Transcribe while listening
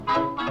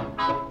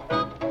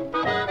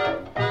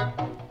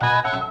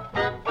What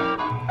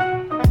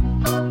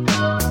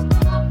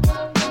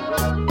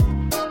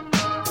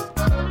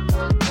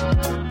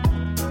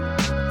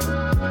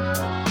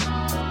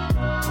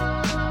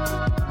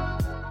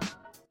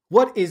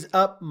is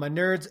up, my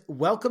nerds?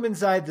 Welcome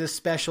inside this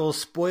special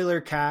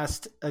spoiler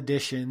cast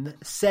edition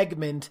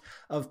segment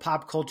of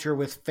Pop Culture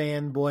with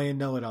Fanboy and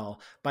Know-It-All.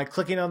 By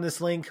clicking on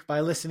this link, by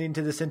listening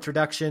to this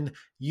introduction,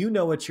 you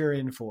know what you're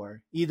in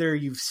for. Either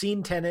you've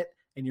seen Tenet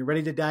and you're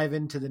ready to dive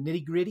into the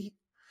nitty-gritty,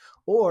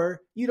 or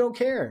you don't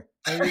care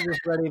and you're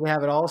just ready to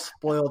have it all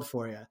spoiled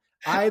for you.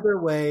 Either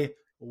way,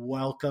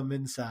 welcome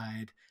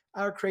inside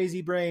our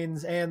crazy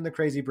brains and the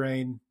crazy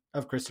brain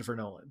of Christopher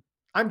Nolan.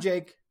 I'm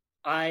Jake.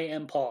 I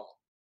am Paul.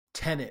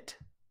 Tenet.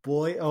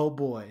 Boy, oh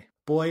boy.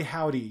 Boy,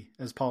 howdy,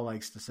 as Paul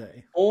likes to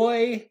say.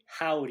 Boy,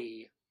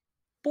 howdy.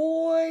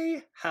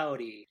 Boy,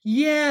 howdy.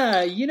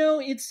 Yeah, you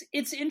know,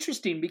 it's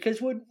interesting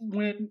because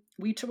when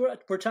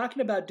we're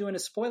talking about doing a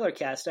spoiler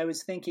cast, I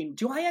was thinking,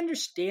 do I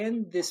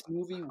understand this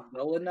movie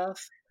well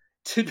enough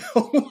to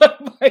know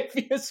what might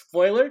be a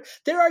spoiler?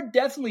 There are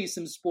definitely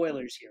some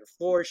spoilers here,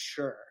 for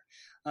sure.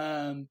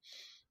 And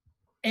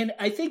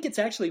I think it's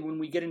actually when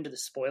we get into the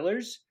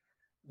spoilers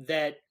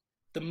that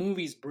the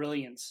movie's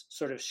brilliance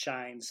sort of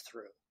shines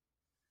through,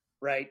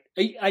 right?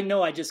 I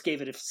know I just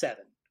gave it a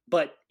 7,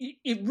 but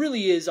it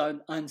really is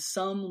on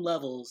some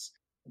levels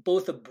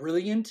both a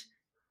brilliant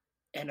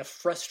and a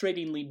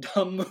frustratingly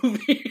dumb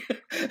movie.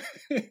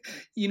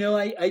 You know,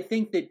 I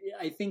think that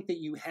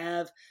you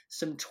have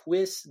some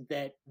twists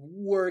that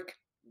work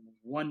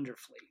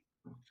wonderfully,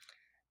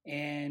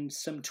 and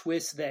some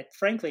twists that,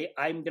 frankly,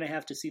 I'm going to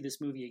have to see this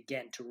movie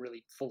again to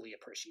really fully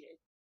appreciate.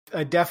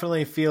 I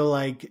definitely feel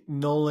like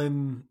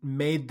Nolan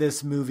made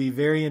this movie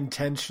very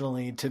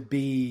intentionally to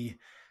be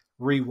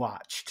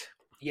rewatched.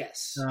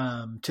 Yes.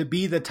 To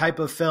be the type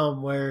of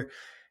film where,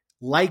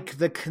 like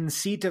the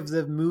conceit of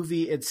the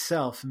movie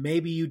itself,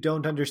 maybe you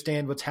don't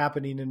understand what's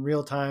happening in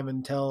real time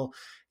until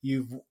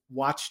you've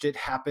watched it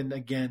happen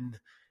again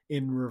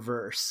in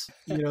reverse.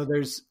 You know,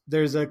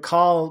 there's a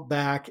call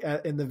back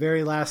in the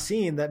very last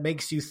scene that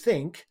makes you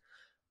think,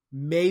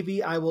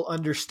 maybe I will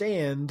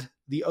understand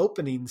the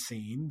opening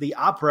scene, the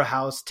opera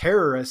house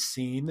terrorist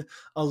scene,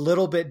 a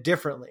little bit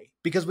differently.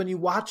 Because when you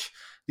watch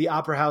the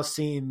opera house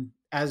scene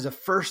as a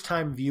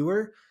first-time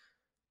viewer,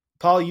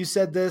 Paul, you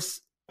said this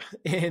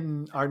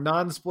in our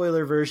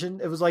non-spoiler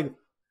version, it was like,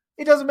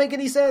 it doesn't make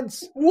any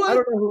sense. What? I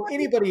don't know who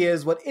anybody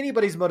is, what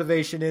anybody's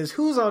motivation is,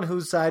 who's on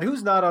whose side,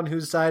 who's not on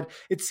whose side.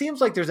 It seems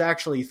like there's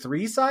actually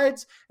 3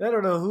 sides, and I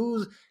don't know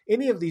who's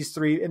any of these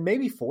 3, and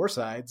maybe 4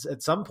 sides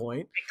at some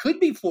point. It could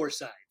be 4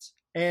 sides.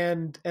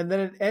 And then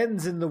it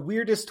ends in the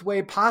weirdest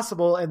way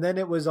possible, and then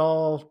it was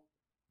all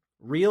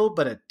real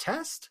but a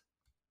test?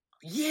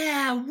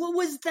 Yeah, what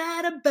was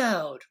that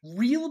about?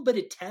 Real but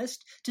a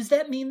test? Does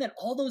that mean that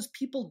all those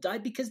people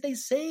died? Because they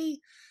say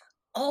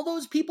all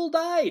those people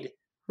died.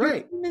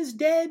 Right. Your team is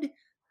dead,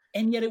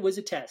 and yet it was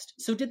a test.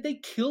 So did they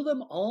kill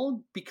them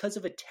all because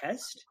of a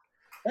test?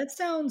 That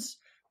sounds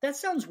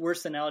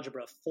worse than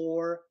algebra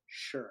for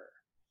sure.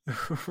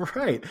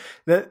 Right.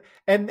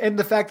 And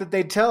the fact that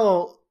they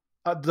tell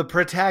the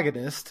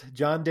protagonist,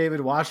 John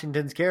David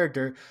Washington's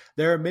character,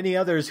 there are many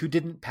others who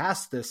didn't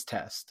pass this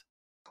test.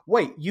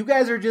 Wait, you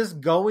guys are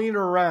just going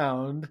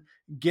around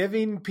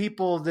giving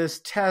people this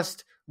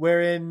test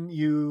wherein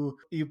you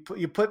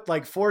put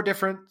like 4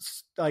 different,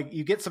 like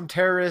you get some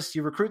terrorists,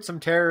 you recruit some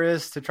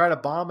terrorists to try to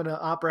bomb an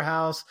opera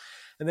house,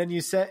 and then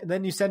you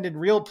send in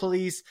real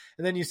police,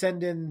 and then you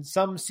send in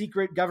some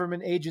secret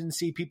government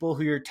agency people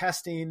who you're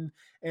testing,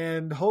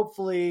 and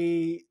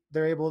hopefully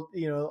they're able,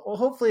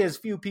 hopefully as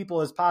few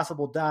people as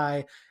possible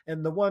die,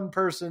 and the 1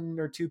 person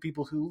or 2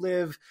 people who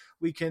live,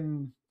 we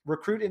can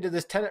recruit into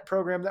this Tenet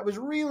program that was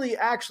really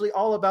actually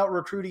all about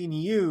recruiting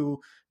you,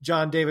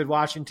 John David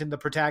Washington, the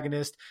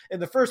protagonist,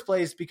 in the first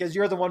place, because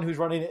you're the one who's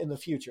running it in the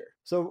future.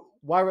 So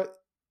why would,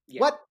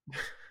 what?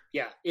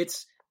 Yeah,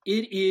 it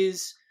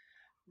is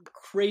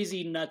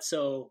crazy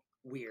nutso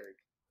weird.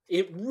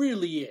 It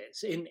really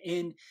is.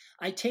 And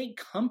I take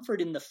comfort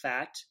in the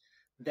fact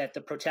that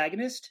the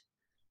protagonist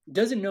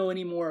doesn't know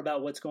any more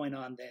about what's going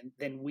on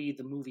than we,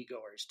 the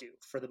moviegoers, do,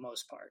 for the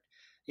most part.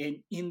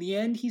 And in the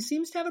end, he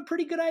seems to have a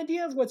pretty good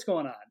idea of what's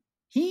going on.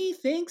 He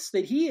thinks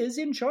that he is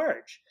in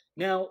charge.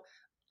 Now,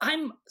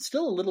 I'm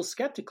still a little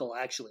skeptical,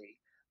 actually.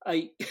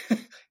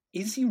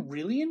 Is he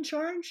really in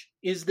charge?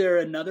 Is there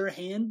another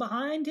hand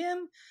behind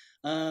him?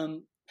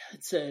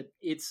 It's a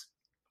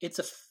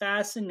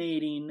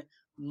fascinating,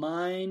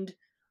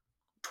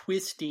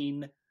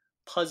 mind-twisting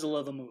puzzle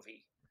of a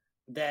movie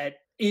that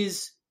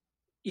is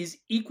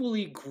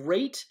equally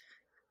great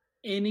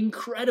and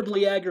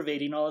incredibly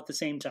aggravating all at the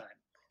same time.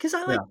 Because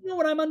I like to know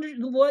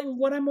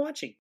what I'm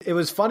watching. It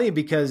was funny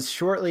because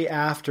shortly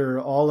after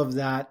all of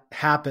that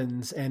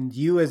happens, and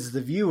you as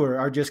the viewer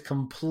are just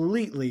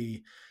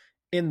completely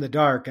in the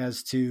dark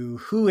as to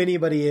who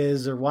anybody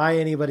is or why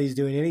anybody's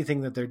doing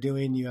anything that they're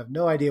doing. You have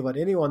no idea what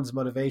anyone's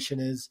motivation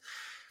is.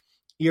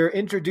 You're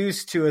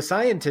introduced to a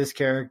scientist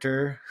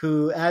character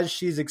who, as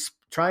she's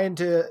trying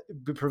to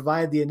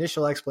provide the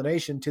initial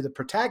explanation to the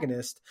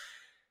protagonist,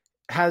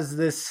 has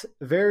this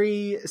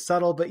very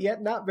subtle, but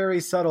yet not very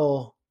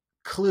subtle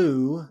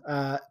clue,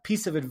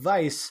 piece of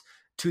advice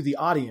to the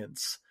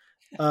audience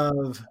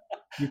of,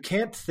 you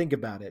can't think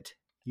about it.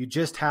 You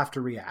just have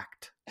to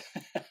react.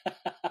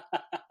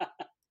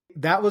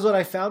 That was what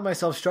I found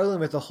myself struggling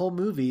with the whole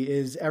movie,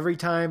 is every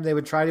time they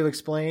would try to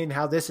explain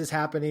how this is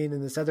happening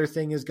and this other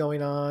thing is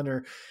going on,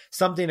 or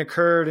something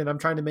occurred and I'm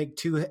trying to make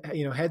two,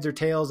 heads or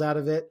tails out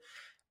of it.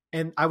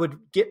 And I would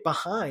get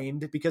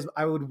behind because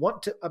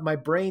my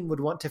brain would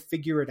want to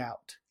figure it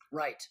out.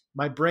 Right.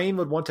 My brain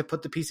would want to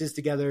put the pieces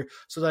together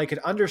so that I could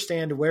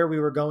understand where we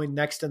were going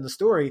next in the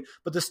story,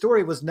 but the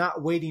story was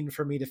not waiting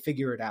for me to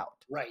figure it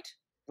out. Right.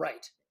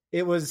 Right.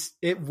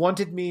 It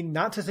wanted me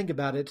not to think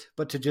about it,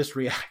 but to just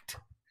react.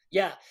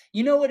 Yeah.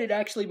 You know what it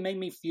actually made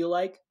me feel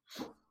like?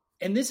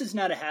 And this is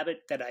not a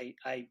habit that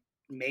I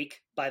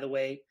make, by the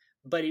way,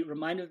 but it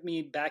reminded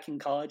me back in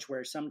college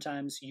where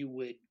sometimes you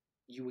would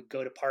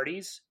go to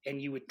parties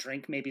and you would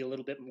drink maybe a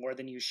little bit more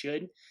than you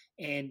should.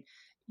 And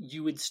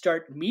you would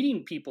start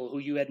meeting people who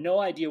you had no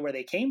idea where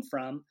they came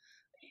from.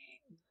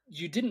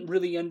 You didn't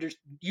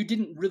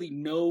really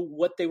know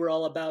what they were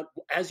all about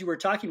as you were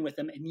talking with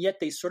them. And yet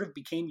they sort of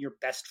became your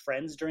best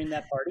friends during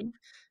that party.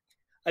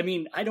 I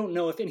mean, I don't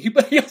know if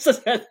anybody else has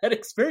had that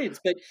experience,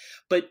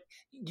 but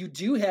you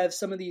do have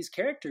some of these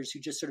characters who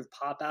just sort of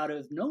pop out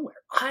of nowhere.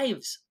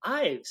 Ives,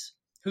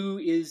 who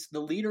is the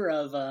leader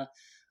of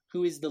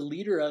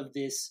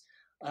this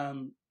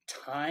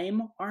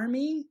time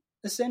army,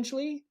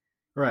 essentially.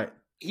 Right.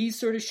 He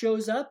sort of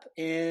shows up,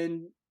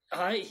 and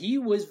he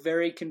was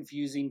very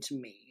confusing to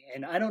me.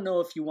 And I don't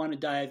know if you want to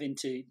dive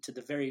into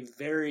the very,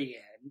 very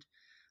end,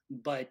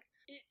 but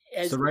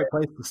it's the right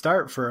place to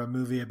start for a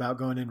movie about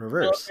going in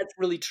reverse. Well, that's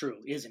really true,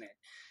 isn't it?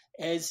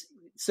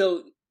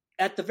 So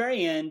at the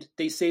very end,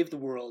 they save the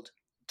world.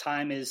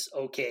 Time is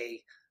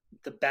okay.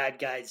 The bad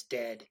guy's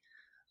dead.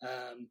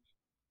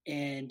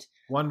 And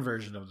one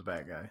version of the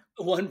bad guy.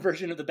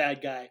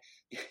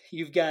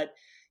 You've got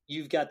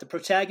the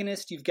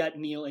protagonist, you've got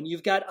Neil, and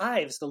you've got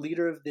Ives, the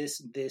leader of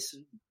this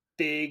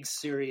big,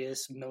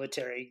 serious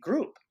military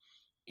group.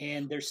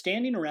 And they're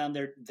standing around,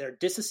 they're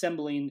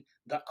disassembling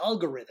the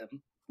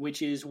algorithm,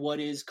 which is what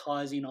is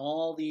causing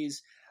all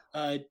these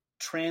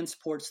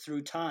transports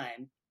through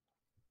time.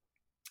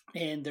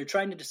 And they're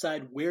trying to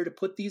decide where to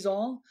put these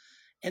all.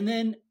 And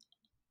then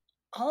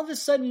all of a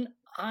sudden,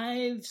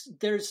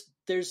 there's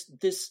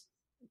this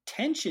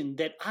tension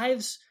that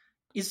Ives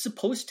is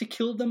supposed to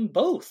kill them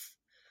both.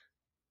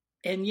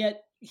 And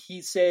yet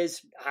he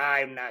says,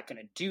 I'm not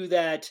going to do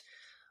that.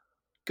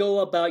 Go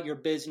about your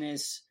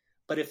business.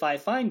 But if I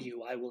find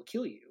you, I will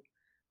kill you.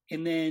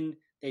 And then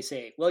they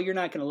say, well, you're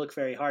not going to look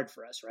very hard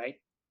for us, right?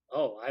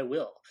 Oh, I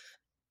will.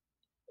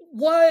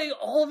 Why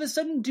all of a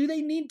sudden do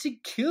they need to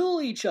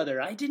kill each other?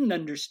 I didn't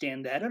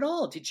understand that at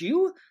all. Did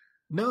you?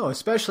 No,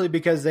 especially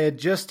because they had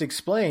just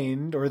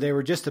explained, or they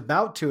were just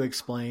about to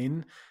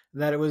explain,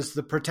 that it was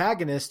the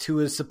protagonist who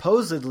is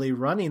supposedly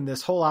running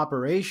this whole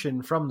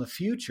operation from the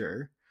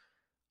future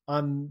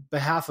on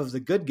behalf of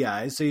the good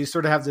guys. So you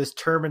sort of have this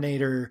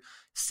Terminator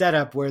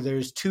setup where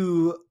there's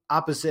two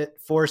opposite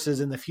forces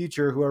in the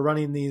future who are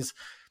running these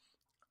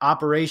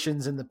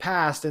operations in the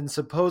past, and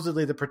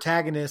supposedly the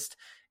protagonist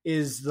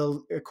is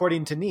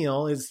according to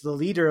Neil, is the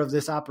leader of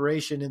this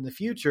operation in the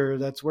future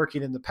that's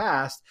working in the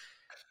past.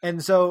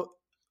 And so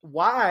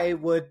why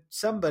would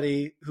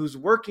somebody who's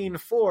working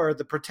for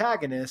the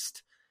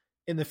protagonist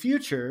in the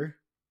future,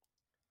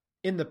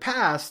 in the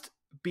past,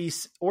 be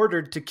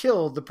ordered to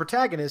kill the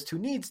protagonist who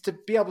needs to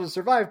be able to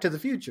survive to the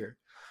future?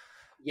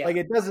 Yeah. Like,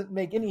 it doesn't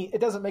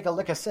make a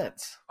lick of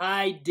sense.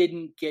 I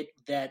didn't get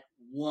that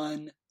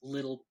one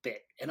little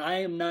bit. And I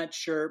am not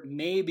sure,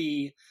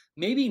 maybe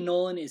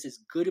Nolan is as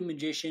good a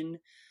magician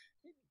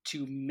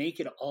to make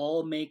it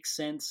all make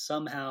sense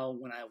somehow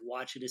when I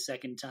watch it a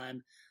second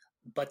time.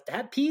 But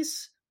that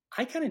piece,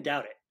 I kind of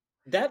doubt it.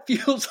 That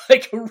feels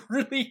like a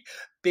really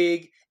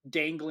big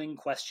dangling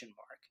question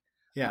mark.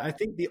 Yeah, I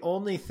think the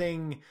only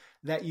thing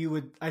that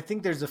I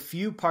think there's a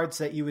few parts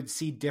that you would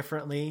see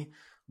differently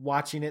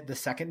watching it the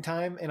second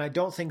time, and I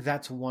don't think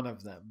that's one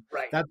of them.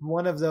 Right. That's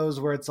one of those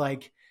where it's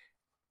like,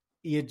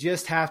 you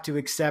just have to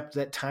accept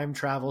that time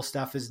travel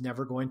stuff is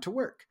never going to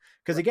work.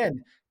 Because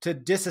again, to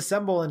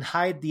disassemble and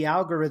hide the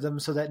algorithm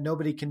so that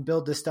nobody can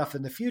build this stuff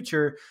in the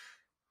future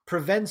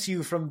prevents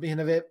you from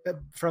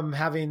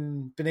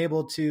having been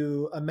able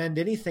to amend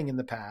anything in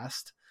the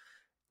past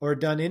or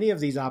done any of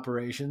these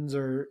operations,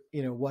 or,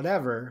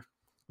 whatever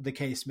the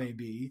case may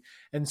be.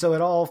 And so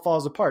it all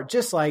falls apart,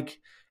 just like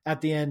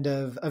at the end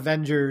of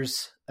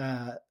Avengers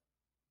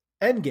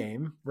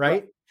Endgame,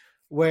 right?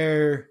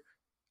 Where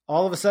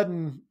all of a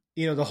sudden,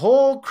 the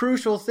whole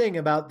crucial thing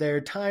about their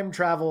time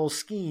travel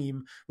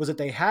scheme was that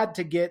they had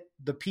to get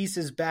the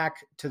pieces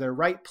back to their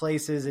right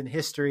places in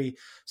history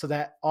so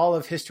that all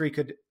of history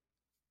could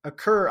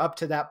occur up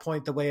to that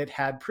point the way it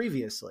had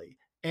previously.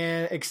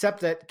 And except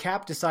that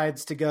Cap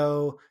decides to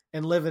go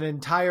and live an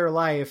entire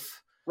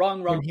life wrong.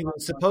 He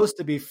was supposed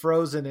to be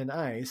frozen in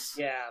ice.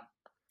 Yeah.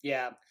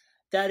 Yeah,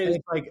 that And is.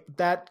 it's like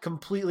that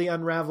completely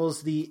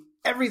unravels the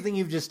everything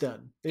you've just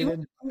done. It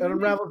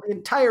unravels the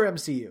entire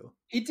MCU.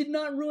 It did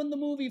not ruin the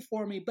movie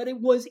for me, but it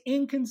was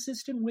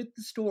inconsistent with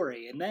the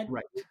story, and that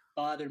Right.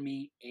 bothered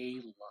me a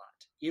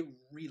lot. It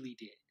really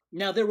did.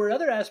 Now there were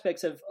other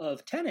aspects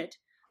of Tenet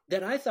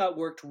that I thought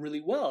worked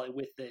really well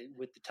with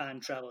the time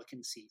travel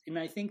conceit, and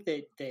I think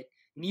that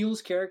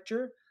Neil's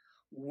character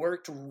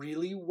worked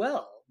really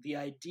well. The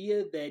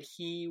idea that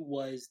he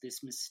was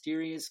this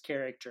mysterious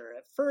character.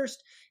 At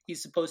first,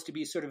 he's supposed to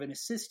be sort of an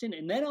assistant,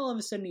 and then all of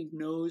a sudden he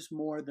knows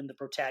more than the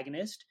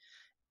protagonist.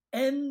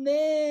 And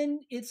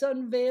then it's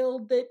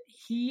unveiled that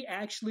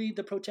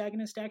the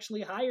protagonist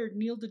actually hired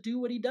Neil to do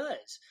what he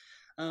does.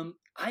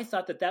 I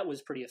thought that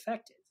was pretty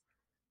effective.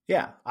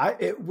 Yeah,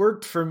 it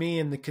worked for me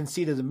in the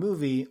conceit of the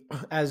movie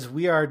as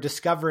we are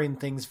discovering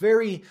things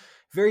very,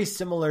 very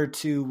similar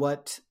to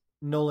what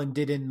Nolan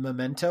did in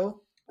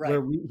Memento, Right.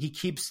 where he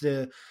keeps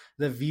the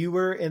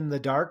viewer in the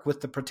dark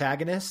with the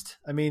protagonist.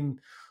 I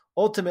mean,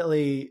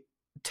 ultimately,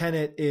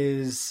 Tenet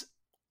is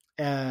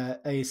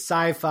a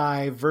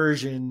sci-fi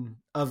version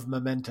of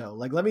Memento.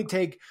 Like, let me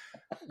take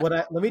what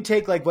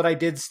I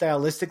did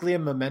stylistically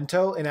in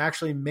Memento and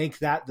actually make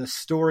that the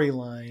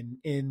storyline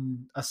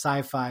in a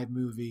sci-fi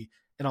movie,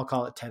 and I'll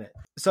call it Tenet.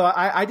 So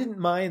I didn't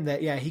mind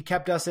that. Yeah, he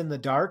kept us in the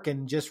dark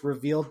and just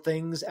revealed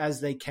things as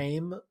they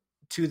came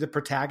to the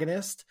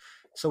protagonist.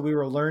 So we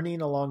were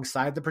learning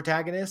alongside the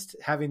protagonist.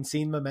 Having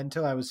seen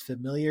Memento, I was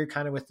familiar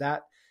kind of with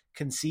that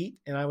conceit,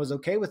 and I was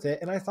okay with it,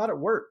 and I thought it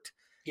worked.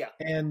 Yeah.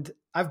 And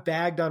I've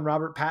bagged on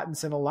Robert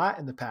Pattinson a lot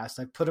in the past.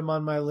 I've put him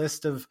on my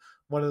list of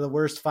one of the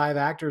worst 5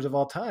 actors of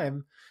all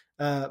time.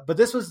 But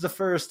this was the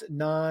first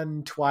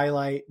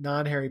non-Twilight,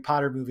 non-Harry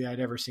Potter movie I'd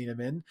ever seen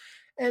him in.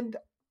 And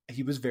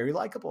he was very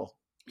likable.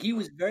 He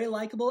was very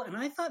likable, and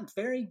I thought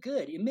very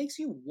good. It makes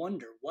you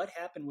wonder what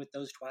happened with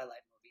those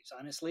Twilight movies,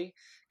 honestly.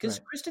 Because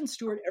Right. Kristen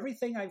Stewart,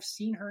 everything I've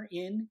seen her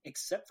in,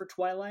 except for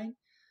Twilight,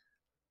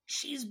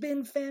 she's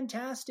been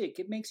fantastic.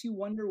 It makes you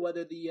wonder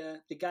whether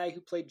the guy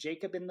who played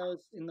Jacob in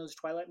those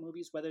Twilight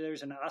movies, whether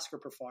there's an Oscar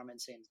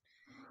performance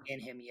in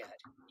him yet.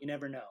 You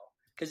never know,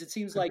 because it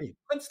seems like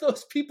once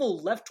those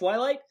people left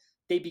Twilight,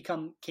 they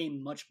became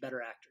much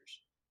better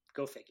actors.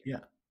 Go figure. Yeah.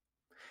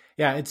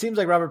 Yeah, it seems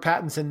like Robert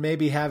Pattinson may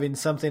be having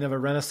something of a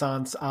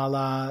renaissance a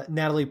la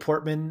Natalie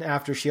Portman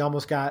after she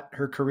almost got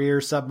her career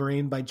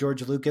submarined by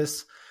George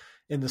Lucas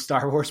in the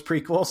Star Wars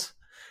prequels.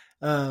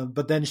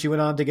 But then she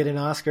went on to get an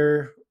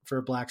Oscar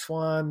for Black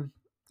Swan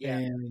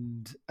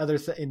and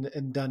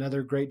and done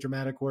other great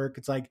dramatic work.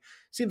 It's like,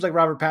 seems like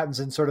Robert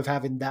Pattinson sort of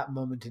having that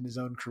moment in his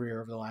own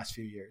career over the last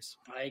few years.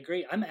 I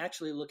agree. I'm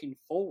actually looking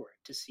forward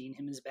to seeing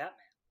him as Batman.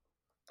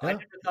 Yeah. I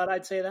never thought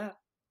I'd say that.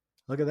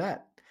 Look at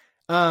that.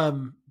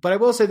 But I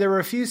will say there were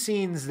a few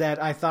scenes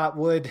that I thought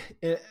would,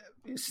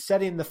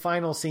 setting the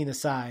final scene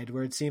aside,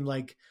 where it seemed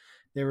like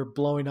they were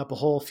blowing up a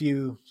whole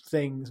few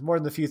things, more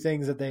than the few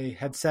things that they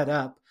had set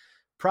up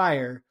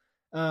prior.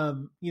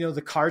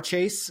 The car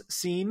chase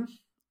scene,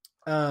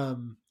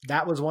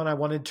 that was one I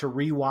wanted to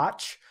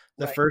rewatch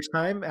the first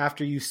time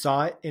after you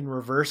saw it in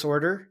reverse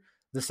order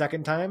the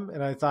second time.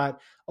 And I thought,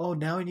 oh,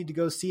 now I need to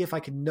go see if I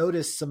can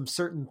notice some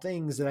certain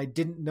things that I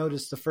didn't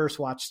notice the first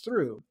watch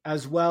through,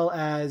 as well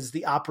as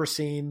the opera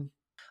scene.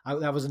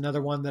 That was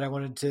another one that I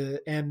wanted to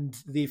end,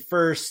 the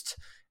first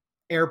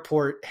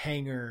airport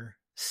hangar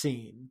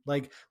scene.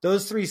 Like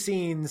those 3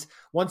 scenes,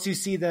 once you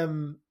see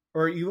them,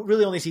 or you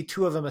really only see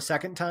 2 of them a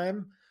second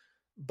time,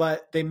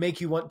 but they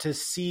make you want to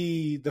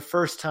see the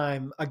first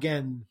time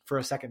again for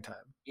a second time.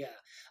 Yeah.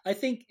 I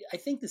think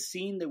the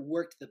scene that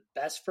worked the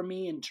best for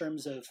me in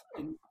terms of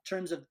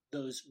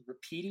those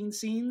repeating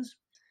scenes,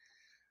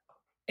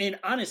 and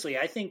honestly,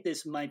 I think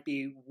this might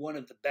be one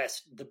of the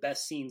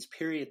best scenes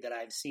period that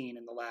I've seen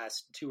in the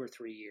last 2 or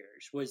 3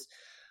 years,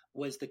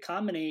 was the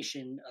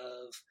combination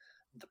of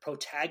the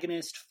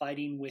protagonist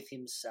fighting with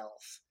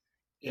himself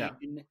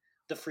in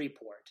the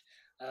Freeport,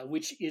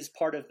 which is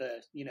part of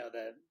the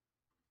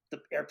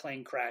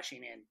airplane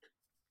crashing in.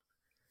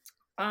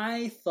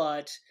 I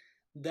thought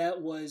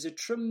that was a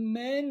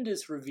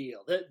tremendous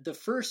reveal. The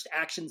first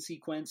action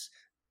sequence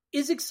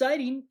is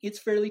exciting. It's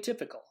fairly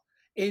typical.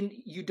 And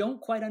you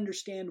don't quite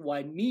understand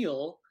why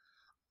Neil,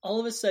 all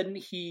of a sudden,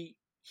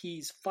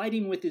 he's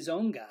fighting with his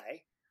own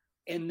guy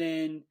and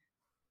then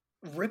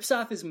rips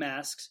off his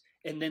masks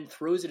and then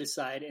throws it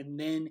aside. And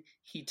then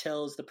he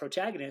tells the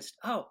protagonist,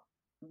 oh,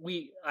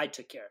 I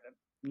took care of him.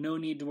 No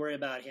need to worry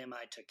about him.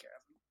 I took care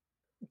of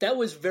him. That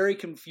was very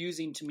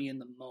confusing to me in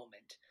the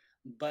moment,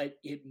 but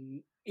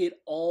it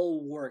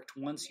all worked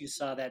once you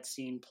saw that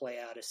scene play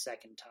out a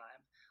second time.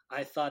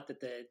 I thought that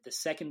the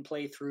second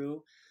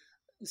playthrough,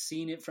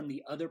 seeing it from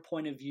the other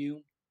point of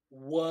view,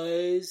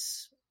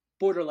 was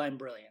borderline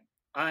brilliant.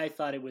 I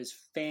thought it was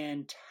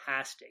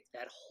fantastic.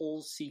 That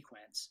whole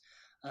sequence,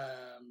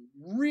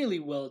 really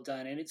well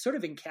done, and it sort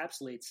of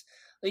encapsulates.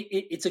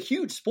 It's a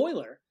huge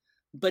spoiler,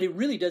 but it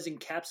really does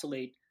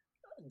encapsulate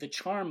the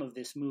charm of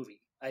this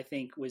movie. I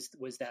think was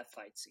that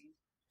fight scene.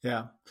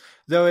 Yeah,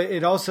 though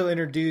it also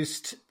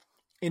introduced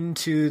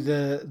into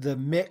the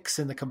mix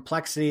and the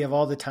complexity of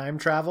all the time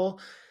travel,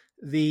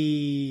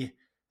 the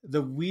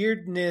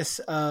weirdness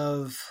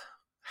of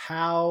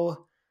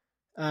how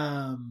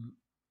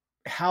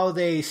how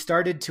they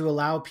started to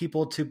allow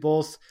people to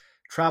both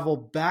travel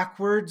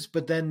backwards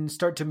but then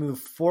start to move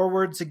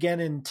forwards again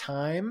in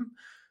time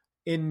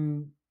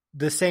in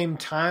the same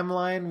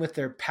timeline with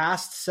their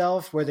past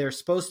self, where they're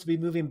supposed to be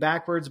moving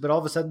backwards, but all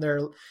of a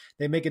sudden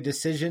they make a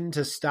decision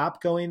to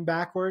stop going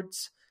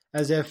backwards,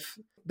 as if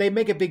they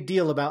make a big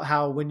deal about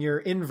how when you're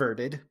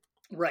inverted,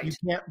 Right. you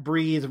can't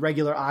breathe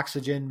regular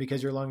oxygen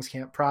because your lungs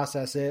can't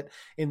process it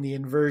in the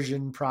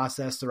inversion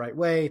process the right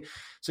way.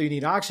 So you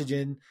need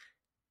oxygen,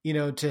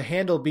 to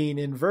handle being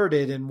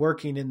inverted and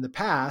working in the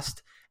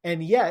past.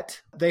 And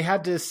yet they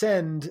had to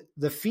send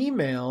the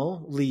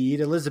female lead,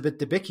 Elizabeth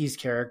Debicki's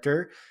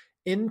character,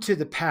 into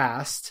the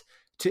past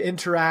to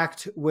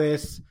interact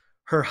with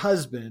her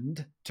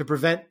husband to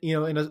prevent,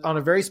 on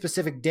a very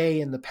specific day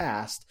in the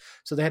past.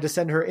 So they had to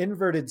send her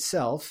inverted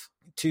self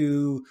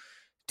to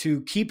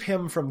keep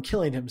him from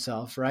killing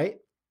himself, right?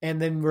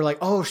 And then we're like,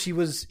 oh, she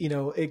was,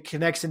 it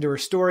connects into her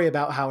story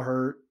about how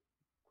her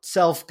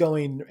self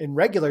going in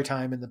regular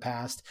time in the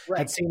past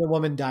had seen a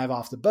woman dive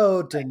off the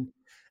boat and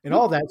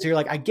all that. So you're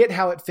like, I get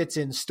how it fits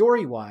in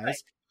story-wise. Right.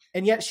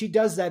 And yet she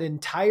does that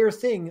entire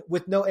thing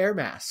with no air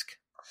mask.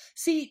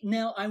 See,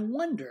 now I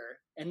wonder,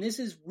 and this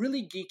is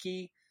really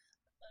geeky,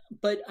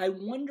 but I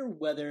wonder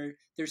whether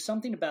there's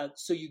something about,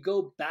 so you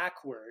go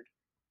backward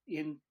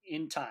in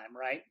time,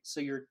 right? So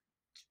you're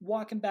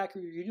walking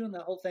backward, you're doing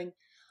that whole thing.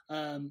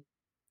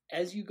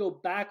 As you go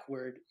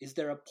backward, is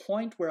there a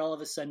point where all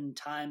of a sudden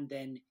time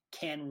then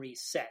can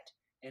reset?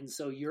 And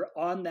so you're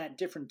on that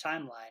different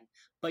timeline,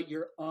 but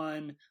you're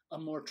on a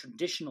more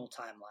traditional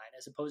timeline.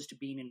 As opposed to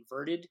being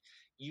inverted,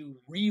 you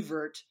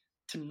revert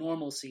to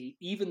normalcy,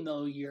 even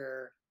though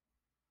you're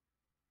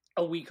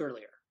a week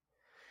earlier.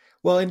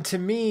 Well, and to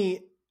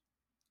me,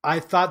 I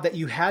thought that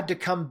you had to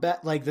come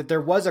back, like that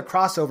there was a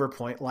crossover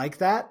point like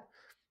that,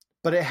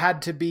 but it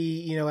had to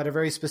be, at a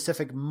very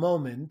specific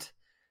moment.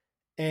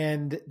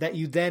 And that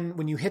you then,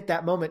 when you hit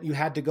that moment, you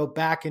had to go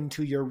back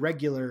into your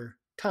regular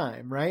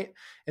time, right?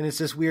 And it's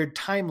this weird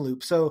time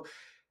loop. So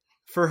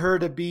for her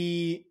to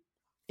be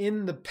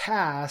in the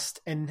past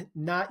and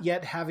not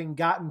yet having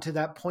gotten to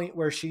that point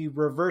where she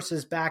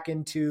reverses back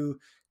into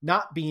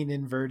not being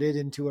inverted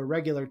into a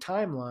regular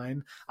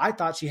timeline, I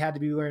thought she had to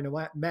be wearing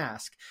a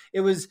mask.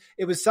 It was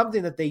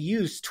something that they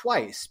used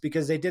twice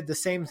because they did the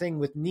same thing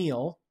with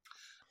Neil,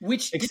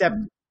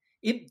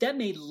 that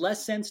made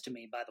less sense to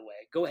me, by the way.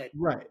 Go ahead.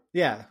 Right.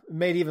 Yeah. It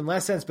made even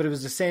less sense, but it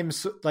was the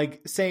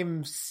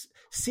same,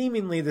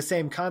 seemingly the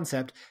same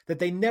concept that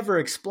they never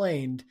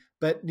explained.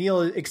 But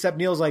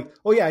Neil's like,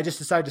 oh yeah, I just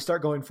decided to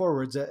start going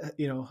forwards,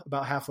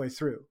 about halfway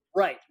through.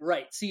 Right.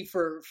 See,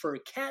 for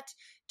Kat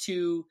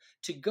to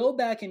go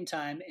back in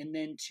time and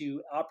then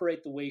to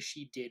operate the way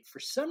she did,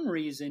 for some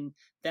reason,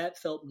 that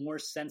felt more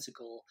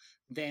sensical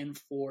than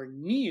for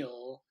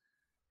Neil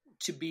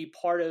to be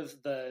part of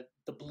the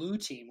blue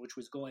team, which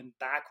was going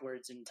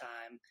backwards in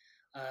time,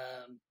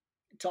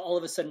 to all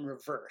of a sudden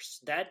reverse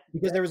that.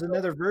 Because there was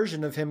another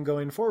version of him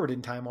going forward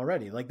in time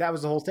already. Like that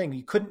was the whole thing.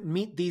 You couldn't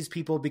meet these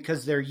people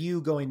because they're you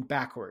going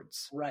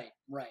backwards. Right.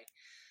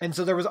 And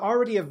so there was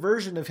already a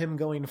version of him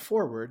going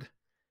forward,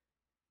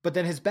 but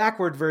then his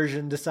backward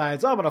version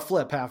decides, oh, I'm going to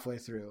flip halfway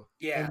through.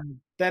 Yeah. And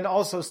then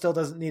also still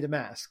doesn't need a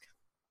mask.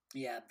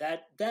 Yeah.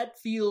 That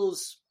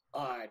feels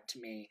odd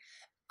to me.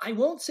 I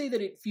won't say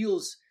that it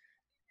feels.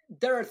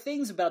 There are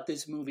things about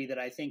this movie that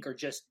I think are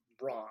just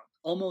wrong,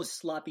 almost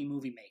sloppy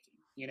movie making.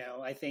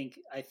 I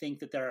think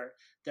that there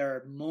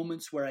are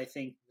moments where I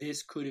think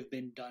this could have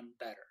been done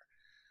better.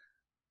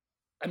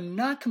 I'm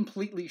not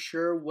completely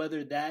sure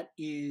whether that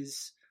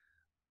is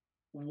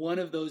one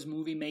of those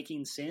movie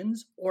making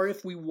sins, or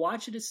if we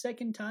watch it a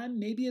second time,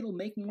 maybe it'll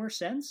make more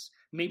sense.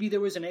 Maybe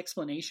there was an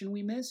explanation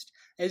we missed.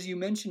 As you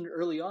mentioned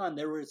early on,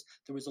 there was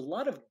a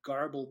lot of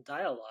garbled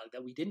dialogue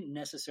that we didn't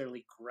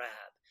necessarily grab.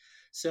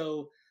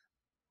 So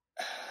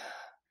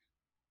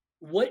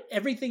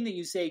everything that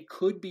you say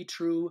could be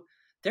true.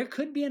 There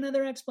could be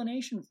another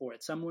explanation for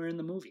it somewhere in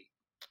the movie.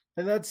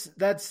 And that's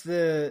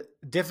the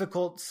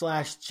difficult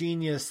 /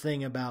 genius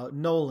thing about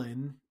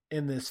Nolan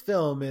in this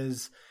film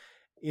is,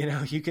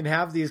 you can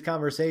have these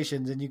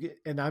conversations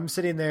and I'm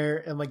sitting there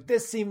and like,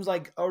 this seems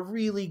like a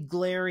really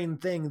glaring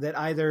thing that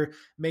either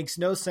makes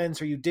no sense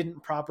or you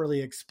didn't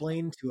properly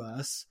explain to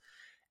us.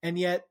 And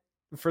yet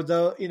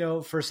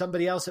for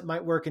somebody else, it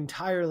might work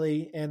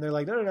entirely. And they're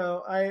like,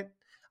 no,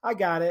 I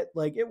got it.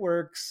 Like it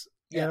works.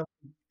 Yeah.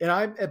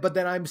 But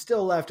then I'm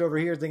still left over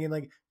here thinking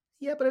like,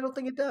 yeah, but I don't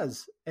think it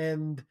does.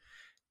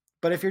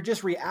 But if you're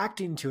just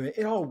reacting to it,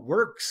 it all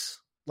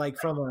works. Like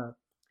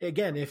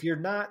again, if you're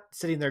not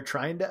sitting there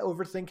trying to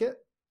overthink it,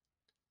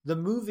 the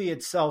movie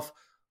itself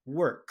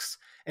works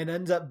and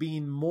ends up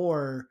being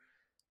more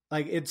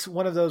like, it's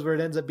one of those where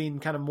it ends up being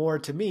kind of more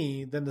to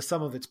me than the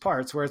sum of its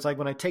parts, where it's like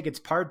when I take its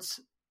parts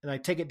and I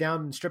take it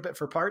down and strip it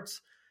for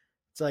parts,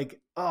 it's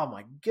like, oh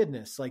my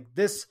goodness, like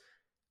this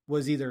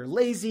was either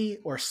lazy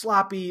or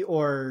sloppy,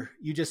 or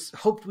you just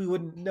hoped we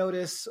wouldn't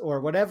notice, or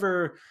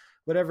whatever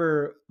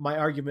my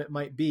argument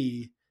might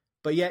be.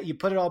 But yet you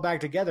put it all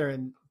back together,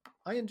 and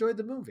I enjoyed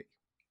the movie.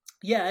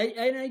 Yeah,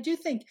 and I do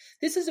think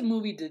this is a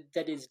movie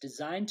that is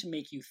designed to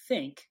make you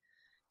think,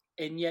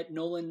 and yet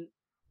Nolan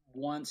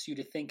wants you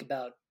to think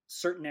about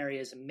certain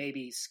areas and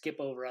maybe skip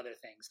over other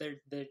things.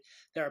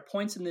 There are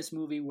points in this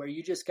movie where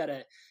you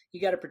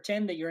gotta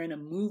pretend that you're in a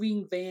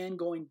moving van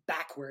going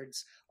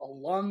backwards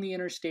along the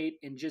interstate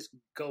and just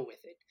go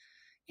with it.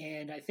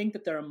 And I think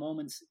that there are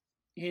moments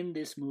in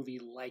this movie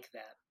like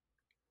that.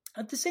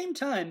 At the same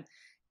time,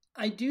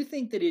 I do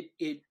think that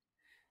it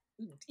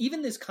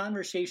even this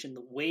conversation,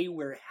 the way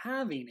we're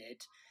having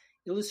it,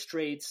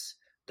 illustrates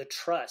the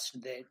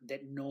trust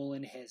that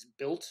Nolan has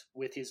built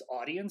with his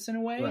audience in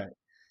a way. Right.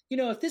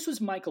 If this was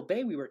Michael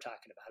Bay we were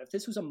talking about, if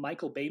this was a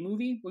Michael Bay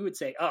movie, we would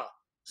say,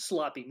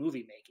 sloppy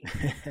movie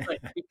making. But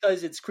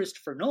because it's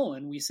Christopher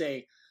Nolan, we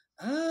say,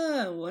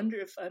 I wonder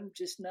if I'm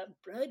just not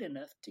bright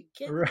enough to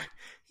get it. Right.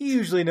 He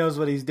usually knows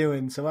what he's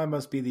doing, so I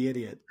must be the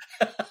idiot.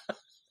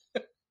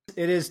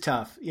 It is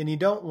tough, and you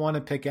don't want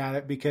to pick at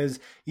it because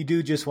you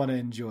do just want to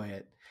enjoy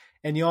it.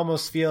 And you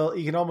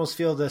can almost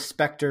feel the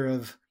specter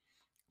of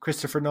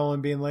Christopher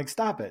Nolan being like,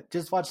 stop it,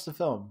 just watch the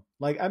film.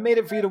 Like, I made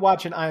it for you to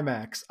watch in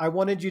IMAX. I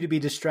wanted you to be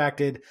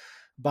distracted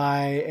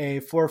by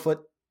a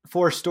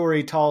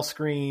 4-story tall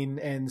screen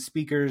and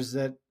speakers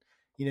that,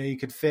 you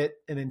could fit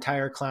an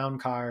entire clown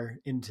car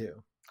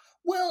into.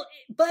 Well,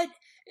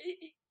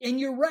 and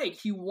you're right.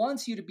 He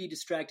wants you to be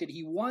distracted.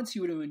 He wants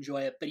you to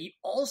enjoy it, but he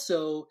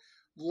also,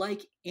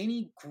 like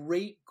any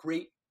great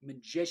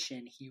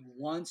magician, he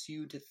wants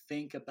you to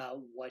think about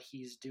what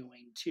he's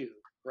doing too,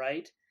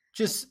 right?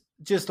 Just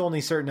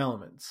only certain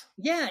elements.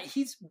 Yeah,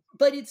 it's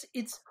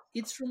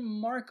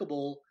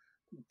remarkable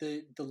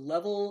the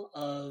level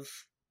of,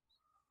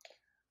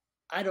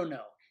 I don't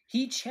know.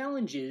 He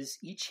challenges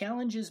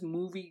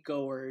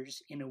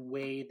moviegoers in a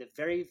way that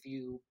very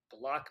few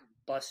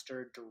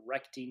blockbuster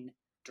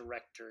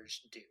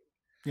directors do.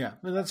 Yeah,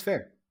 well, that's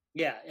fair.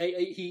 Yeah,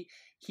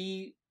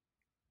 he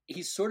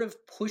sort of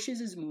pushes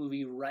his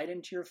movie right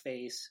into your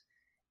face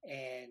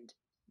and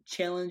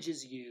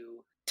challenges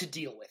you to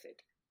deal with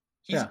it.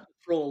 He's going to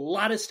throw a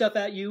lot of stuff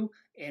at you,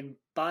 and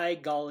by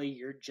golly,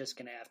 you're just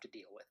going to have to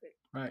deal with it.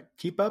 Right.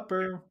 Keep up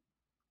or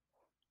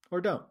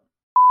don't.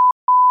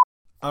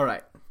 All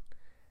right.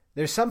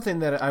 There's something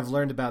that I've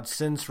learned about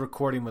since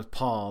recording with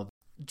Paul.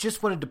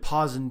 Just wanted to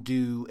pause and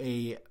do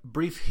a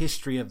brief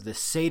history of the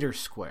Sator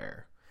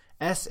Square.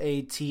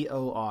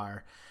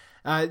 Sator.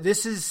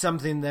 This is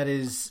something that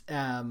is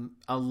a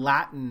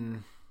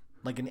Latin,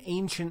 like an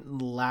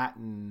ancient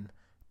Latin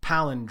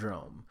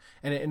palindrome,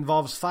 and it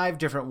involves 5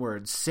 different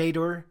words: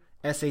 Sator,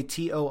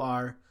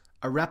 Sator,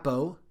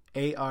 arepo,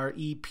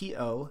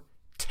 Arepo,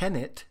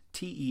 tenet,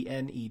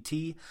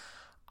 Tenet,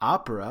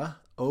 opera,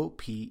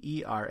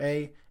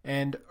 Opera,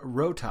 and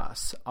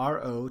rotas,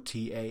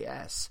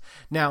 Rotas.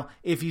 Now,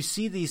 if you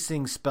see these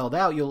things spelled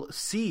out, you'll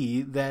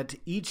see that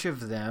each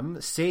of them,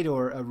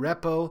 Sator,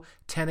 arepo,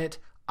 tenet,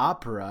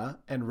 opera,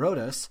 and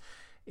rotas,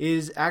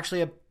 is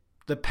actually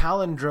the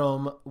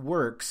palindrome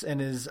works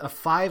and is a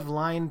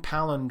 5-line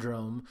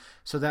palindrome,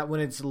 so that when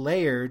it's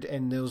layered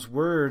and those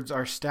words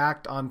are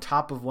stacked on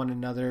top of one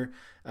another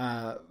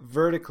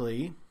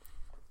vertically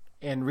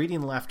and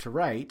reading left to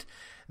right,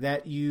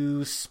 that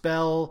you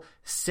spell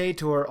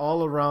Sator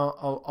all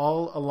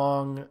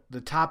along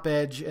the top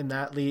edge, and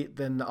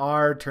then the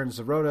R turns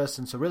to rotas,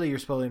 and so really you're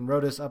spelling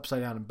rotas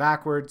upside down and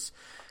backwards.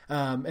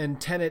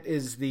 And tenet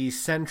is the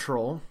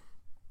central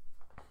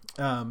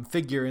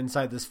figure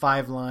inside this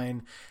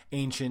 5-line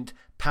ancient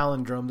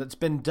palindrome that's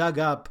been dug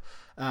up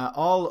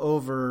all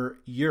over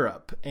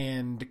Europe,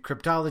 and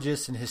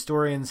cryptologists and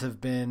historians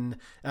have been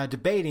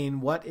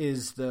debating what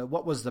was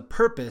the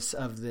purpose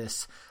of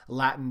this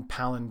Latin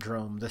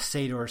palindrome, the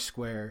Sator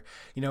Square.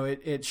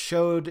 It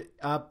showed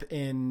up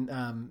in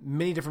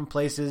many different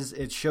places.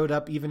 It showed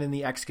up even in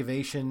the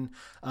excavation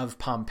of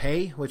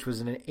Pompeii, which was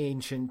an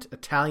ancient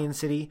Italian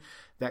city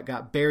that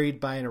got buried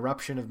by an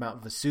eruption of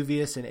Mount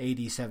Vesuvius in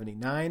AD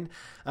 79.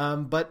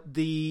 But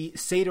the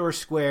Sator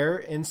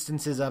Square,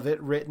 instances of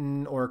it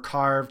written or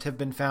carved, have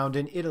been found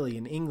in Italy,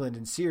 in England,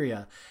 in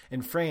Syria,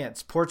 in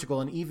France,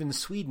 Portugal, and even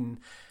Sweden.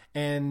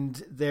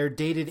 And they're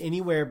dated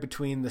anywhere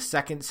between the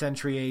 2nd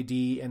century AD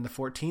and the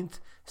 14th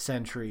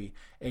century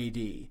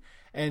AD.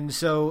 And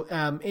so,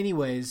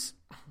 anyways,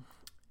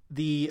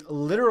 the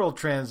literal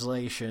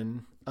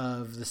translation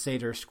of the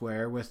Sator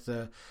Square with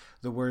the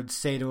words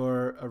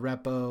Sator,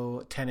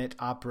 arepo, tenet,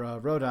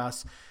 opera,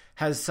 rotas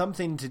has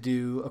something to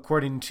do,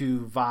 according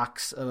to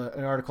Vox,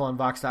 an article on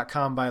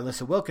Vox.com by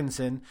Alyssa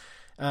Wilkinson,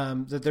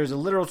 that there's a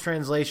literal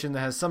translation that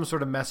has some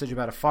sort of message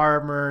about a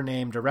farmer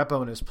named Arepo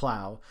and his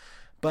plow.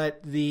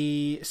 But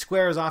the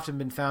square has often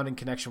been found in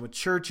connection with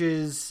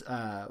churches,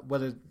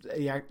 whether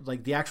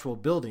like the actual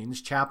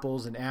buildings,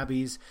 chapels and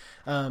abbeys.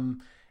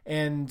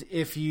 And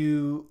if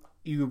you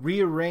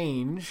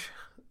rearrange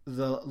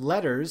the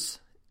letters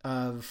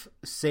of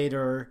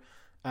Sator,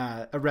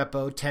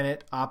 Arepo,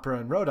 Tenet, Opera,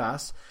 and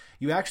Rhodos,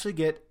 you actually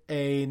get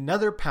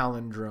another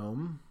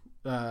palindrome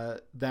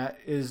that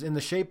is in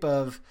the shape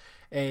of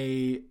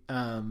a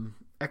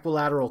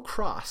equilateral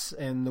cross,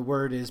 and the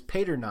word is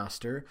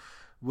Paternoster,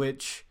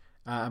 which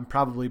I'm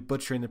probably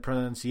butchering the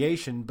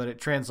pronunciation, but it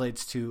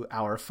translates to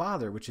Our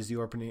Father, which is the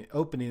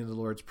opening of the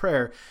Lord's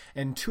Prayer.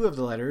 And two of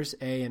the letters,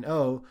 A and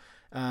O,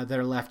 that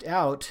are left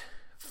out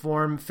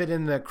fit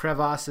in the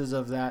crevasses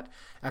of that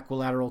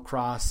equilateral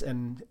cross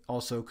and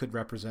also could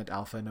represent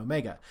Alpha and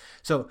Omega.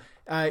 So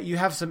you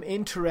have some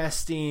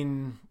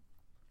interesting...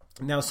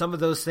 Now, some of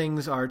those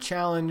things are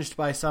challenged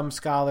by some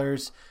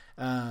scholars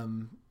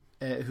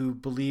who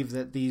believe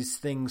that these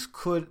things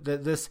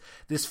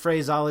this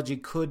phraseology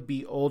could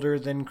be older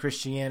than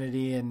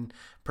Christianity and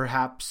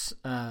perhaps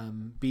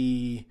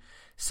be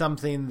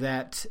something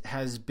that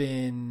has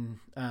been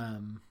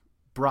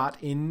brought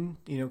in,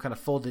 kind of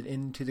folded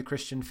into the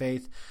Christian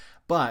faith.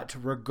 But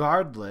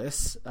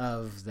regardless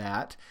of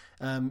that,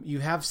 you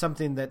have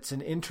something that's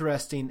an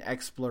interesting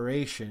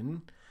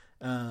exploration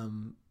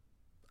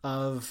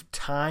of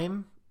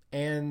time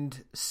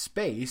and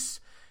space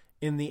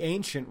in the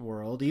ancient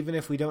world, even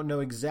if we don't know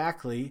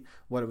exactly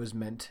what it was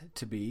meant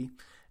to be.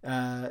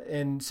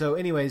 And so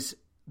anyways,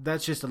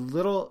 that's just a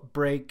little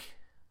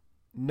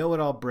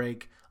know-it-all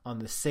break on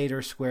the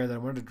Sator Square that I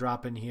wanted to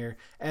drop in here.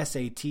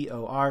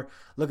 SATOR.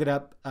 Look it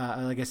up.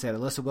 Like I said,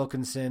 Alyssa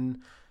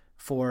Wilkinson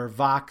for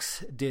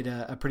Vox did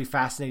a pretty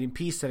fascinating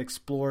piece that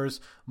explores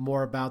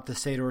more about the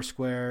Sator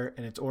Square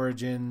and its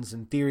origins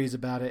and theories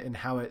about it and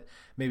how it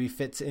maybe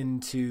fits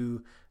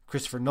into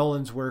Christopher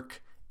Nolan's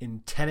work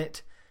in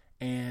Tenet.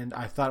 And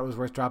I thought it was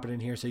worth dropping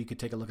in here so you could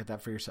take a look at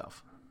that for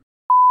yourself.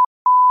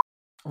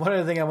 One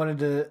other thing I wanted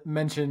to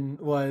mention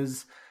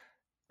was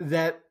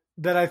that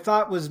I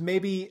thought was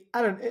maybe,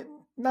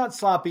 not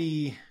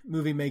sloppy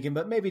movie making,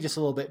 but maybe just a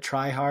little bit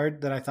try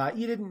hard, that I thought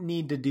you didn't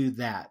need to do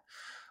that,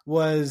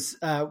 was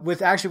with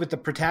the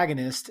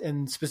protagonist,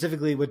 and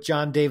specifically with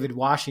John David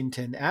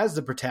Washington as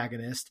the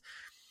protagonist.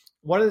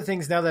 One of the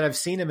things now that I've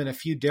seen him in a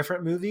few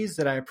different movies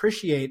that I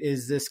appreciate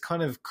is this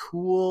kind of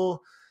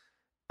cool,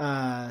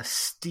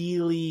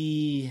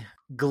 steely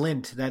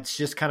glint that's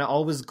just kind of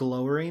always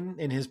glowing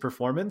in his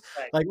performance.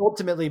 Right. Like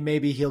ultimately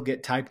maybe he'll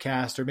get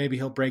typecast or maybe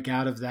he'll break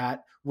out of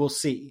that. We'll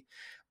see.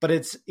 But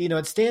it's,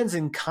 it stands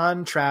in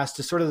contrast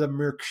to sort of the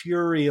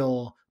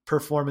mercurial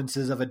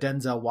performances of a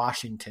Denzel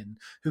Washington,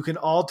 who can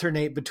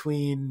alternate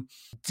between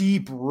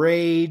deep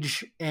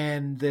rage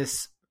and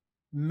this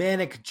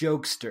manic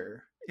jokester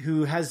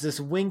who has this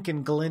wink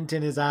and glint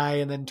in his eye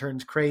and then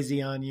turns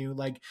crazy on you.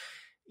 Like,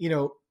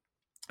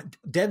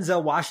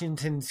 Denzel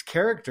Washington's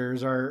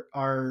characters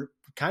are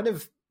kind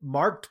of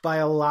marked by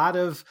a lot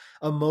of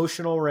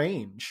emotional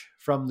range,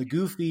 from the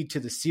goofy to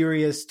the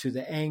serious to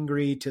the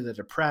angry to the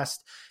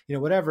depressed,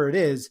 whatever it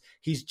is.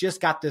 He's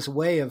just got this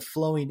way of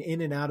flowing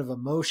in and out of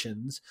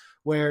emotions,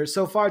 where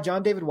so far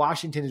John David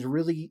Washington has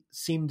really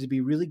seemed to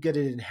be really good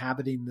at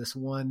inhabiting this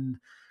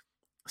one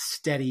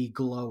steady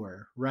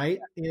glower, right?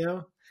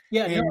 Yeah.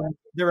 And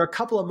there were a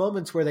couple of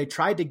moments where they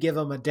tried to give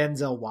him a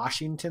Denzel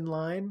Washington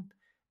line,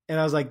 and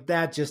I was like,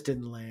 that just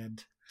didn't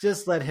land.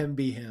 Just let him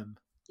be him.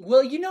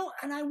 Well,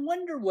 and I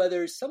wonder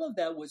whether some of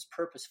that was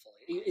purposeful.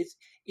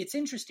 It's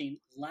interesting.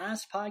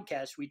 Last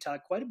podcast, we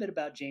talked quite a bit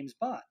about James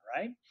Bond,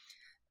 right?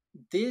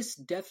 This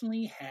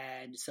definitely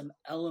had some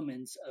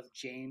elements of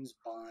James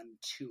Bond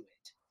to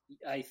it.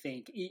 I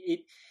think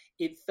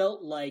it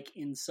felt like,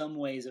 in some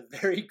ways, a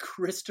very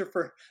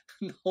Christopher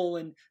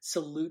Nolan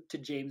salute to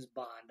James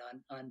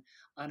Bond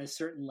on a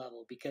certain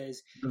level,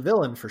 because the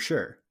villain for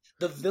sure.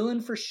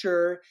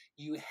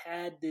 You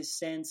had this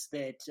sense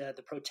that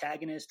the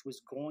protagonist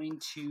was going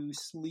to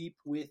sleep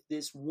with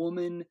this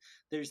woman.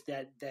 There's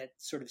that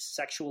sort of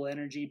sexual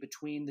energy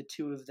between the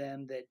two of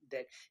them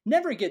that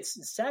never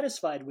gets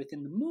satisfied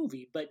within the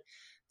movie, but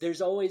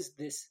there's always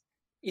this.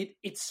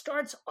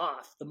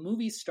 The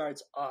movie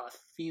starts off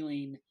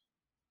feeling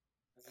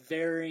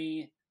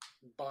very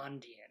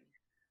Bondian.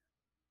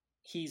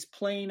 He's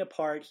playing a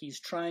part. He's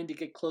trying to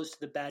get close to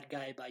the bad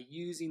guy by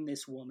using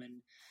this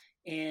woman.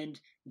 And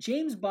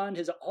James Bond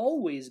has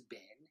always been,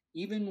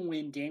 even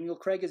when Daniel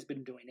Craig has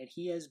been doing it,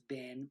 he has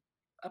been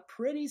a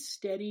pretty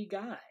steady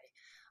guy.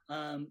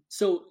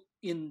 So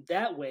in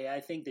that way, I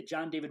think that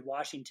John David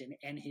Washington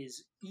and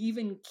his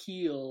even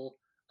keel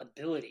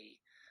ability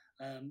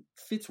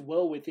fits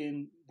well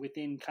within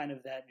kind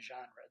of that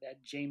genre,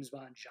 that James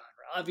Bond genre.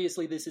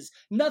 Obviously, this is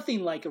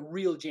nothing like a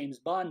real James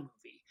Bond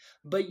movie,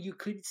 but you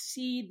could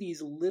see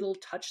these little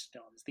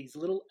touchstones, these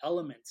little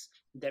elements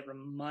that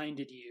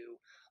reminded you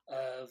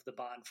of the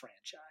Bond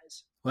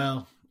franchise.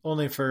 Well,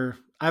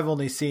 I've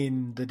only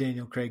seen the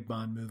Daniel Craig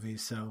Bond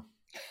movies, so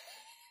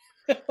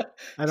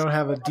I don't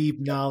have a deep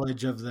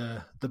knowledge of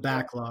the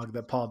backlog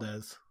that Paul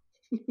does.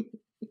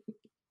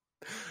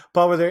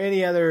 Paul, were there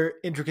any other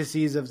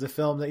intricacies of the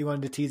film that you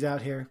wanted to tease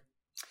out here?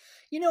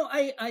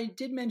 I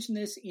did mention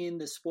this in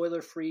the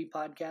spoiler-free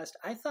podcast.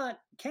 I thought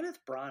Kenneth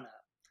Branagh,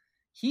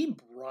 he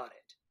brought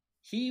it.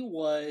 He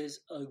was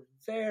a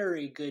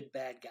very good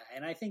bad guy.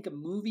 And I think a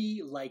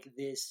movie like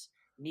this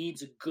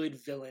needs a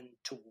good villain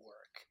to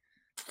work.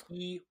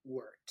 He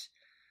worked.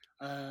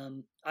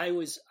 I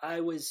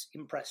was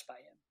impressed by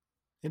him.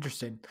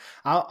 Interesting.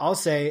 I'll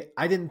say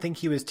I didn't think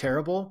he was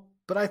terrible,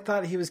 but I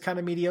thought he was kind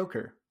of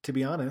mediocre, to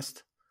be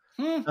honest.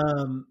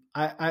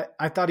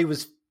 I thought he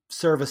was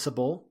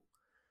serviceable,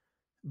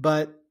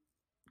 but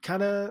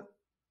kind of,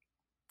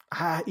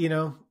 I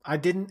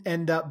didn't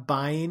end up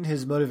buying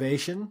his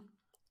motivation.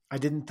 I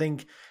didn't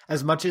think,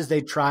 as much as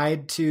they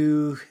tried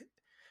to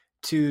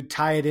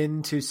tie it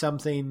into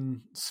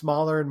something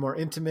smaller and more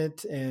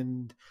intimate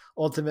and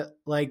ultimate,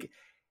 like,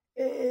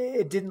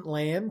 it didn't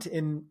land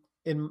in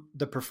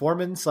the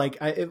performance. Like,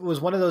 it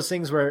was one of those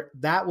things where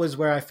that was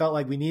where I felt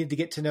like we needed to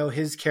get to know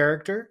his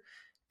character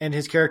and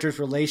his character's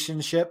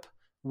relationship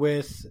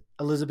with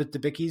Elizabeth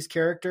Debicki's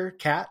character,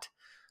 Kat,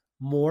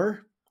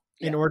 more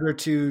in order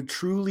to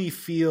truly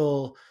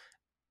feel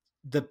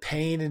the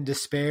pain and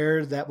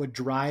despair that would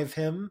drive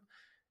him,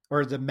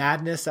 or the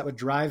madness that would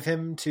drive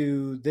him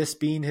to this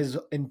being his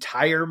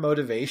entire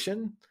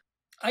motivation.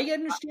 I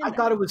understand. I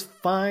thought it was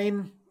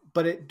fine,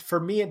 but for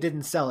me, it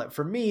didn't sell it.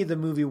 For me, the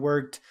movie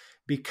worked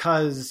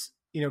because,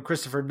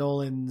 Christopher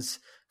Nolan's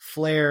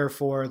flair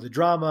for the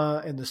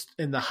drama and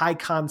the high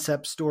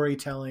concept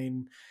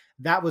storytelling,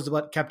 that was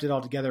what kept it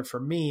all together for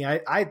me.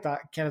 I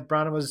thought Kenneth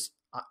Branagh was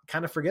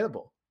kind of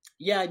forgettable.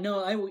 Yeah,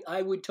 no,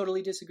 I would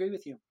totally disagree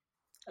with you.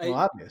 Well,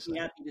 obviously.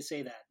 I'm happy to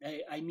say that.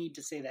 I need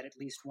to say that at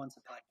least once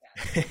a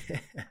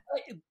podcast.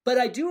 But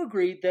I do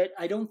agree that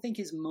I don't think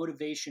his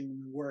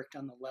motivation worked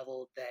on the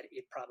level that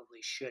it probably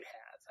should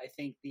have. I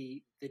think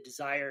the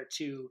desire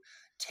to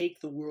take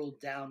the world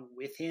down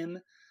with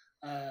him,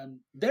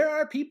 there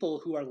are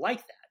people who are like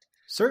that.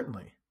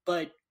 Certainly.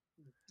 But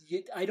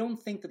I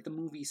don't think that the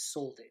movie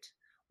sold it.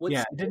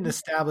 It didn't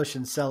establish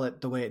and sell it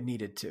the way it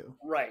needed to.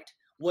 Right.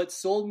 What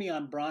sold me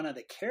on Branagh,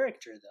 the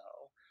character,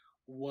 though,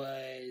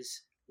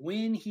 was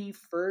when he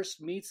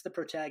first meets the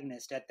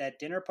protagonist at that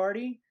dinner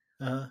party.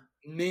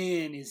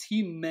 Man, is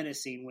he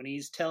menacing when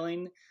he's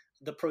telling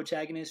the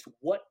protagonist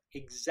what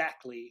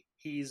exactly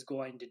he's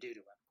going to do to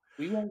him.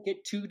 We won't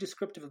get too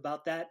descriptive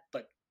about that,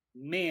 but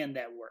man,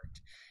 that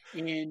worked.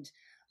 And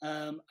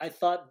I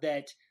thought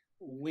that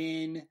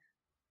when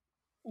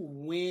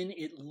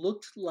it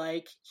looked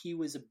like he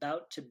was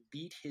about to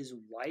beat his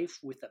wife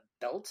with a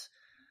belt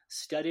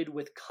studded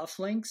with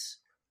cufflinks,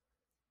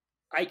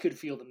 I could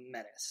feel the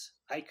menace.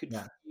 I could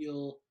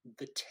feel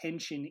the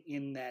tension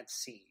in that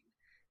scene.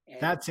 And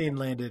that scene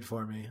landed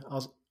for me.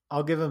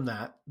 I'll give him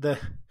that. The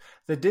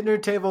dinner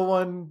table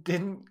one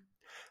didn't.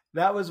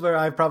 That was where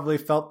I probably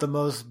felt the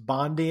most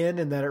Bondian,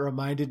 and that it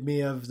reminded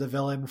me of the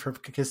villain from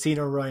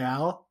Casino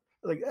Royale.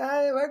 Like,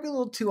 it might be a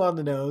little too on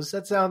the nose.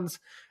 It's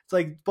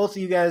like both of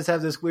you guys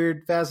have this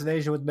weird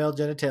fascination with male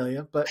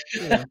genitalia, but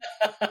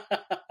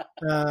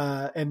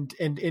and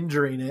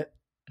injuring it.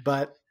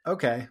 But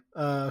okay,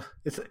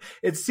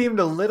 it seemed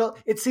a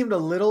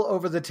little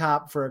over the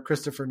top for a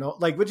Christopher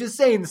Nolan, which is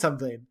saying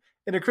something.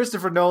 In a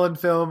Christopher Nolan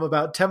film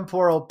about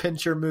temporal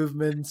pincher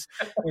movements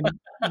and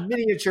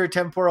miniature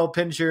temporal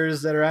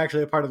pinchers that are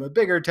actually a part of a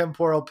bigger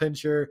temporal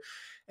pincher,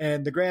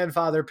 and the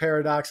grandfather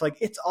paradox,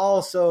 it's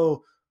all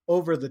so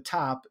over the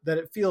top that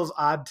it feels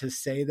odd to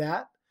say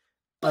that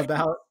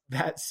about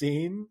that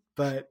scene.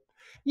 But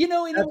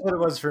that's what it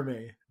was for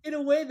me. In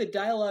a way, the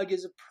dialogue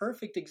is a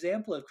perfect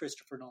example of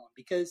Christopher Nolan,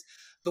 because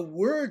the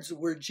words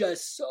were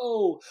just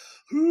so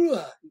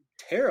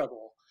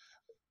terrible.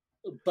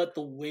 But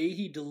the way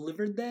he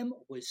delivered them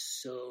was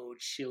so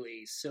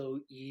chilly, so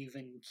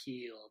even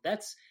keel.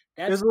 That's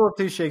it was a little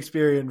too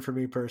Shakespearean for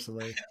me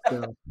personally.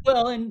 So.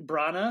 Well, and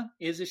Branagh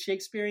is a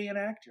Shakespearean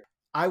actor.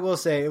 I will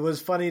say it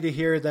was funny to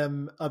hear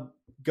them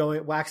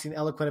waxing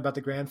eloquent about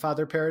the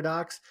grandfather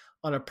paradox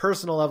on a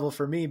personal level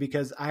for me,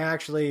 because I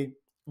actually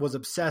was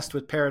obsessed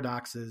with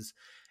paradoxes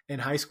in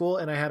high school,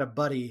 and I had a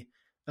buddy,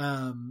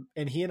 and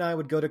he and I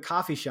would go to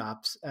coffee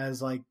shops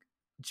as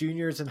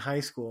juniors in high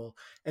school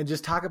and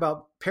just talk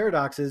about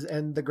paradoxes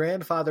and the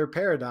grandfather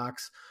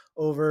paradox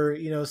over,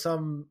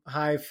 some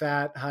high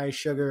fat, high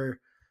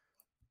sugar,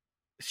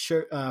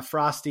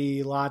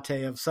 frosty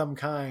latte of some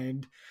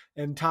kind,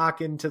 and talk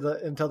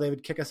until they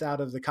would kick us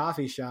out of the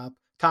coffee shop,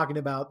 talking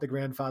about the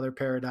grandfather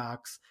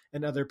paradox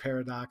and other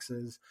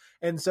paradoxes.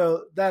 And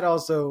so that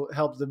also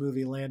helped the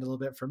movie land a little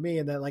bit for me.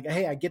 And that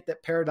hey, I get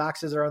that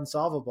paradoxes are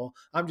unsolvable.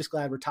 I'm just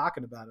glad we're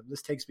talking about them.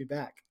 This takes me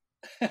back.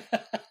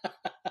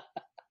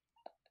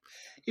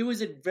 It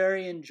was a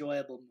very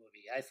enjoyable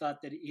movie. I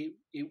thought that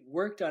it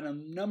worked on a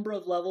number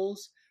of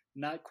levels.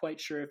 Not quite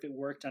sure if it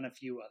worked on a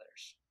few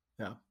others.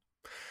 Yeah.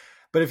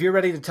 But if you're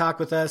ready to talk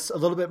with us a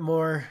little bit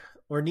more,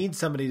 or need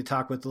somebody to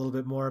talk with a little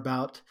bit more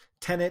about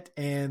Tenet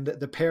and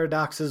the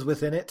paradoxes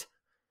within it,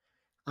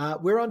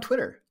 we're on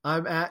Twitter.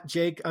 I'm at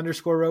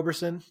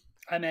Jake_Roberson.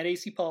 I'm at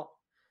AC Paul.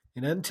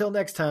 And until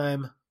next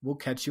time, we'll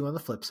catch you on the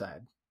flip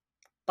side.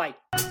 Bye.